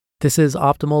This is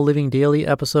Optimal Living Daily,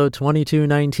 episode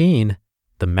 2219,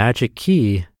 The Magic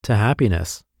Key to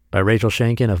Happiness by Rachel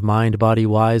Shanken of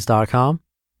MindBodyWise.com.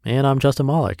 And I'm Justin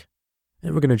Malik.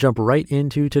 And we're going to jump right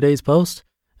into today's post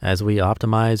as we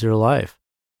optimize your life.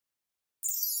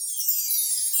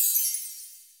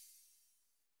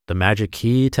 The Magic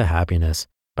Key to Happiness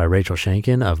by Rachel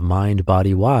Shanken of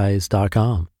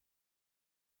MindBodyWise.com.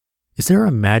 Is there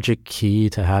a magic key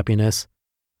to happiness?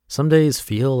 Some days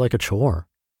feel like a chore.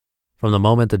 From the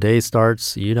moment the day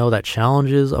starts, you know that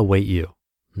challenges await you.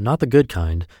 Not the good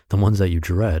kind, the ones that you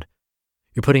dread.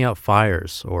 You're putting out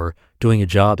fires or doing a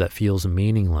job that feels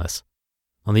meaningless.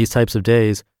 On these types of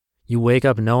days, you wake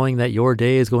up knowing that your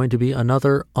day is going to be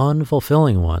another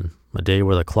unfulfilling one, a day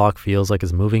where the clock feels like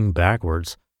it's moving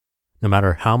backwards. No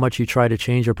matter how much you try to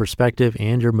change your perspective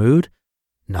and your mood,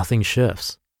 nothing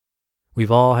shifts.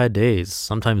 We've all had days,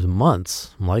 sometimes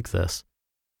months, like this.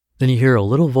 Then you hear a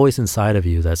little voice inside of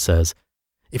you that says,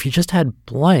 if you just had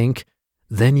blank,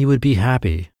 then you would be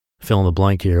happy. Fill in the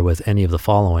blank here with any of the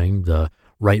following: the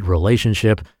right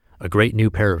relationship, a great new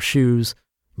pair of shoes,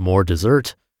 more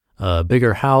dessert, a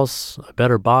bigger house, a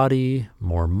better body,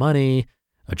 more money,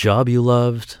 a job you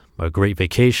loved, a great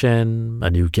vacation,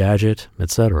 a new gadget,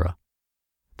 etc.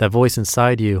 That voice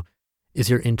inside you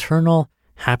is your internal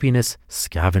happiness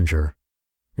scavenger.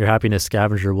 Your happiness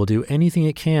scavenger will do anything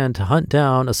it can to hunt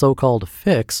down a so-called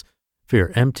fix for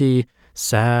your empty,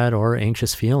 sad, or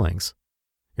anxious feelings.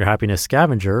 Your happiness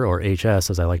scavenger, or HS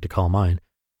as I like to call mine,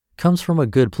 comes from a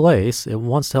good place. It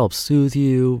wants to help soothe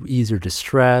you, ease your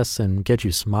distress, and get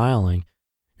you smiling.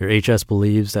 Your HS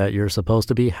believes that you're supposed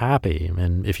to be happy,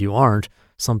 and if you aren't,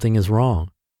 something is wrong.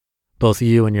 Both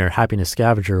you and your happiness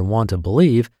scavenger want to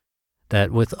believe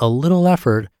that with a little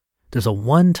effort, there's a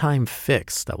one-time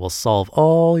fix that will solve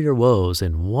all your woes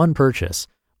in one purchase,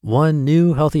 one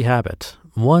new healthy habit,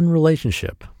 one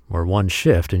relationship, or one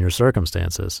shift in your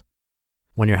circumstances.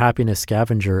 When your happiness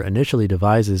scavenger initially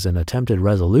devises an attempted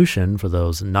resolution for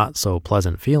those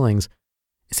not-so-pleasant feelings,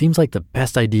 it seems like the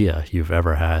best idea you've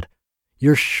ever had.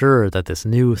 You're sure that this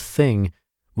new thing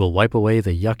will wipe away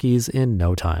the yuckies in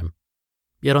no time.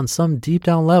 Yet on some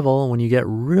deep-down level, when you get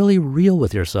really real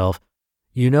with yourself,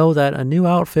 you know that a new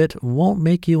outfit won't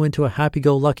make you into a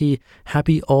happy-go-lucky,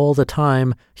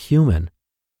 happy-all-the-time human.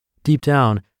 Deep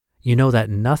down, you know that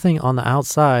nothing on the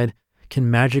outside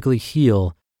can magically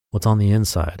heal what's on the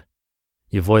inside.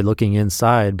 You avoid looking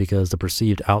inside because the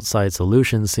perceived outside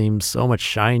solution seems so much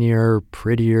shinier,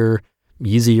 prettier,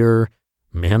 easier,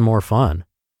 and more fun.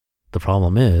 The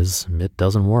problem is, it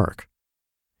doesn't work.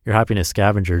 Your happiness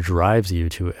scavenger drives you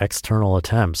to external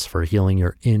attempts for healing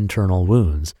your internal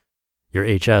wounds. Your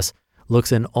HS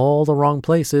looks in all the wrong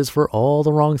places for all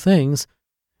the wrong things,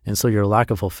 and so your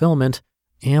lack of fulfillment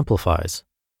amplifies.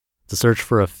 The search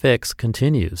for a fix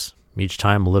continues, each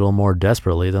time a little more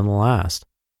desperately than the last.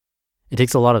 It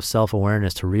takes a lot of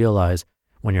self-awareness to realize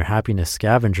when your happiness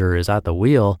scavenger is at the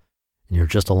wheel and you're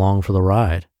just along for the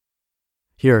ride.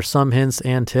 Here are some hints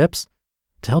and tips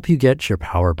to help you get your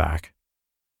power back.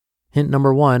 Hint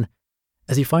number 1,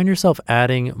 as you find yourself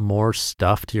adding more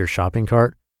stuff to your shopping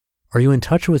cart, are you in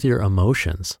touch with your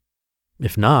emotions?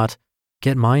 If not,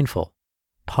 get mindful.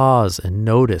 Pause and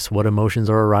notice what emotions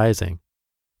are arising.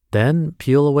 Then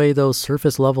peel away those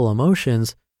surface level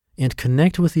emotions and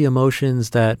connect with the emotions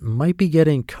that might be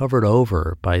getting covered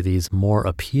over by these more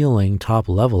appealing top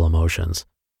level emotions.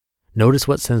 Notice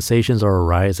what sensations are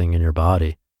arising in your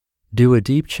body. Do a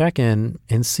deep check-in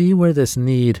and see where this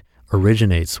need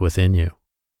originates within you.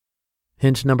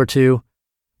 Hint number 2,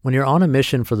 when you're on a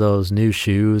mission for those new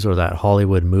shoes or that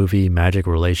Hollywood movie magic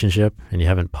relationship and you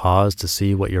haven't paused to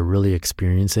see what you're really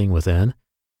experiencing within,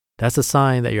 that's a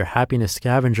sign that your happiness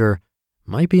scavenger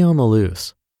might be on the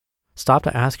loose. Stop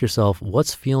to ask yourself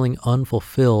what's feeling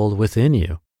unfulfilled within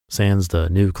you, sans the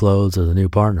new clothes or the new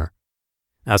partner.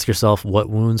 Ask yourself what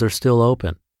wounds are still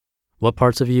open. What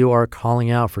parts of you are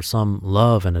calling out for some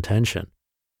love and attention?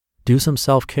 Do some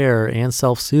self-care and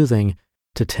self-soothing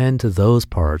to tend to those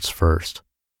parts first.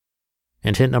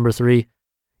 And hint number 3,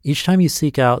 each time you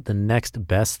seek out the next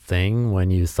best thing when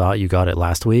you thought you got it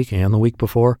last week and the week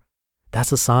before,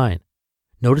 that's a sign.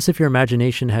 Notice if your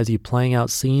imagination has you playing out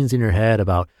scenes in your head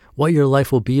about what your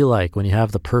life will be like when you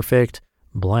have the perfect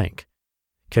blank.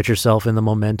 Catch yourself in the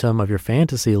momentum of your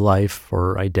fantasy life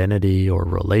or identity or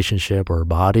relationship or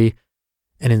body,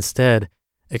 and instead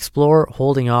explore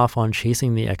holding off on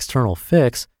chasing the external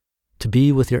fix to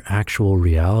be with your actual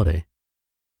reality.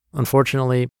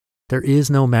 Unfortunately, there is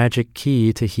no magic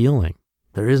key to healing.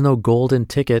 There is no golden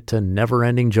ticket to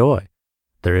never-ending joy.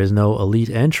 There is no elite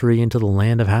entry into the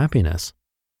land of happiness.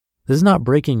 This is not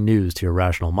breaking news to your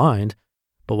rational mind,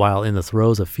 But while in the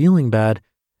throes of feeling bad,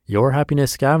 your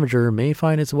happiness scavenger may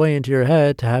find its way into your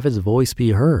head to have its voice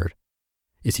be heard.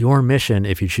 It's your mission,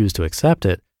 if you choose to accept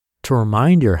it, to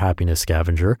remind your happiness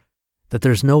scavenger that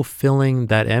there's no filling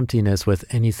that emptiness with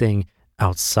anything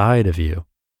outside of you.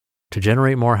 To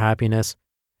generate more happiness,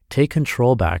 take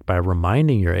control back by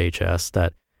reminding your HS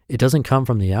that it doesn't come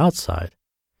from the outside.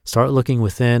 Start looking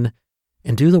within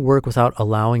and do the work without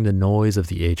allowing the noise of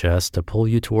the HS to pull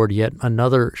you toward yet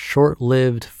another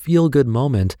short-lived feel-good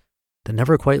moment that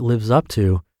never quite lives up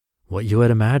to what you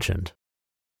had imagined.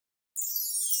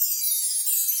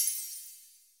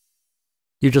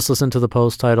 You just listened to the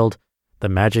post titled The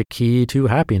Magic Key to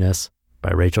Happiness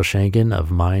by Rachel Shanken of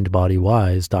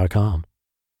MindBodyWise.com.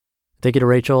 Thank you to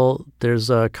Rachel. There's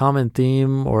a common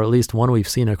theme, or at least one we've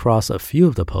seen across a few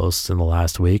of the posts in the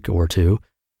last week or two,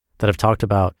 that have talked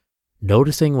about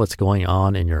noticing what's going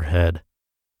on in your head.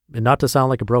 And not to sound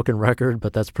like a broken record,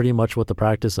 but that's pretty much what the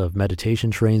practice of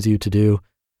meditation trains you to do.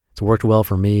 It's worked well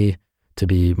for me to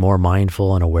be more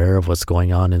mindful and aware of what's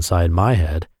going on inside my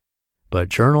head. But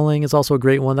journaling is also a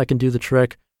great one that can do the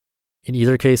trick. In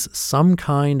either case, some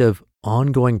kind of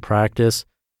ongoing practice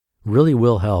really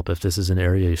will help if this is an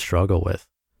area you struggle with.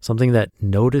 Something that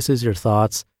notices your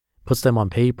thoughts, puts them on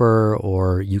paper,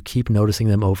 or you keep noticing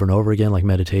them over and over again, like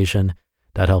meditation.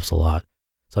 That helps a lot.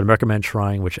 So I'd recommend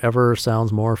trying whichever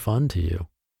sounds more fun to you.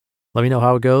 Let me know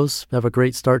how it goes. Have a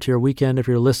great start to your weekend if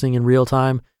you're listening in real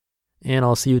time. And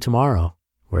I'll see you tomorrow,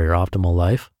 where your optimal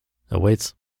life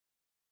awaits.